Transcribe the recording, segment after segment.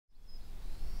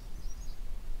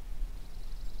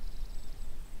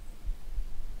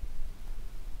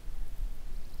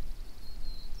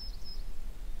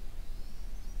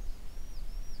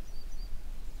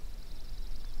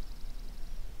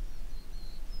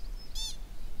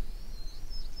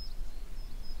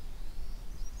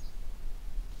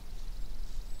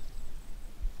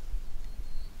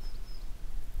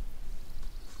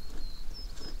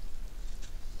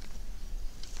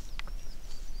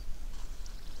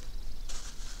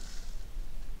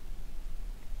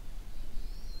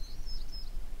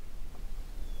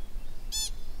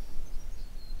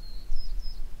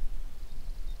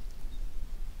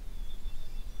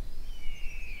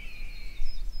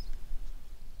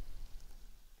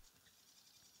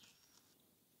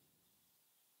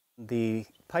The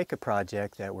Pika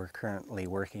project that we're currently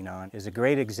working on is a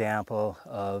great example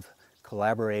of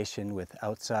collaboration with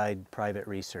outside private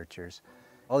researchers.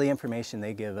 All the information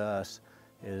they give us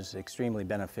is extremely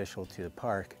beneficial to the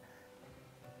park.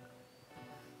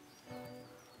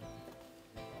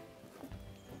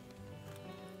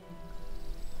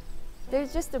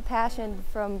 There's just a passion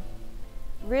from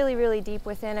really deep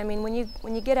within. I mean, when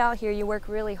you get out here, you work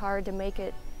really hard to make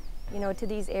it, to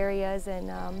these areas.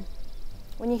 And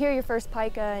when you hear your first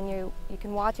pika and you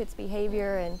can watch its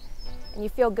behavior and you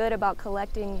feel good about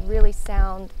collecting really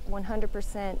sound,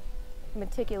 100%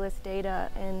 meticulous data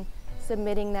and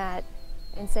submitting that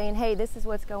and saying, hey, this is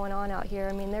what's going on out here.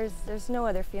 I mean, there's no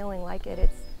other feeling like it.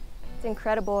 It's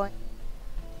incredible.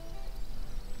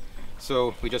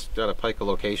 So we just got a pika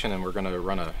location and we're going to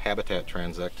run a habitat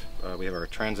transect. We have our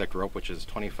transect rope, which is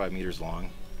 25 meters long.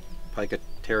 Pika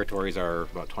territories are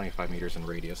about 25 meters in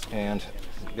radius. And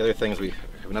the other thing is we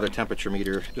have another temperature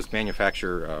meter, just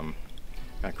manufacture,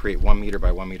 create 1 meter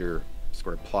by 1 meter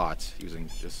squared plots using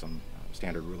just some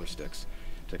standard ruler sticks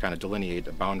to kind of delineate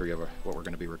a boundary of what we're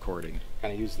going to be recording.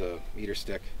 Kind of use the meter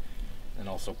stick and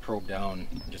also probe down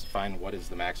and just find what is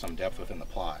the maximum depth within the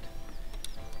plot.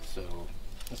 So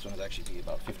this one would actually be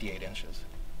about 58 inches.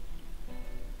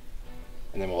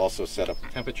 And then we'll also set up a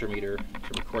temperature meter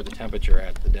to record the temperature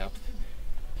at the depth.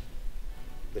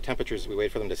 The temperatures, we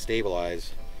wait for them to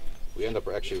stabilize. We end up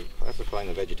actually classifying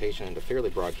the vegetation into fairly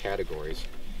broad categories.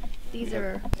 These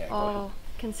are all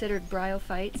considered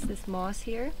bryophytes, this moss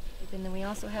here. And then we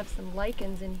also have some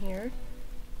lichens in here.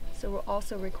 So we'll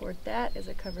also record that as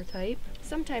a cover type.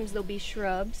 Sometimes there'll be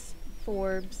shrubs,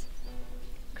 forbs,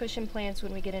 cushion plants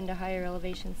when we get into higher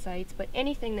elevation sites, but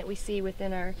anything that we see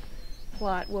within our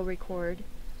plot we'll record.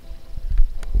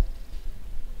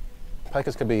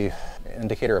 Pikas could be an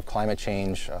indicator of climate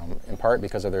change, in part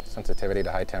because of their sensitivity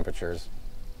to high temperatures.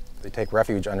 They take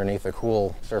refuge underneath the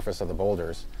cool surface of the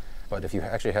boulders, but if you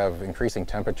actually have increasing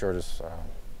temperatures,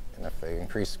 and if they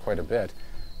increase quite a bit,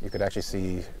 you could actually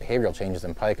see behavioral changes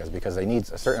in pikas because they need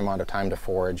a certain amount of time to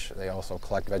forage. They also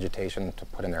collect vegetation to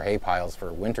put in their hay piles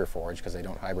for winter forage because they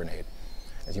don't hibernate.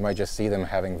 As you might just see them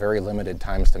having very limited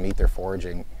times to meet their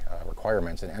foraging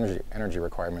requirements and energy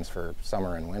requirements for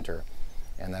summer and winter.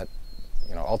 And that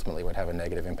ultimately would have a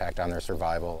negative impact on their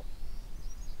survival.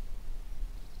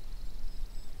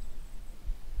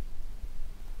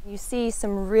 You see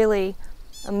some really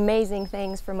amazing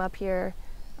things from up here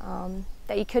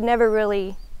that you could never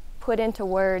really put into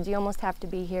words. You almost have to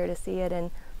be here to see it.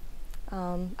 And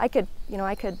I could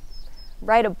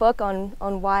write a book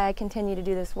on why I continue to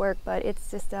do this work, but it's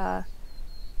just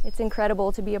it's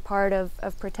incredible to be a part of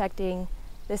protecting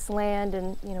this land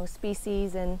and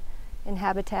species and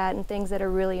habitat and things that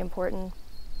are really important.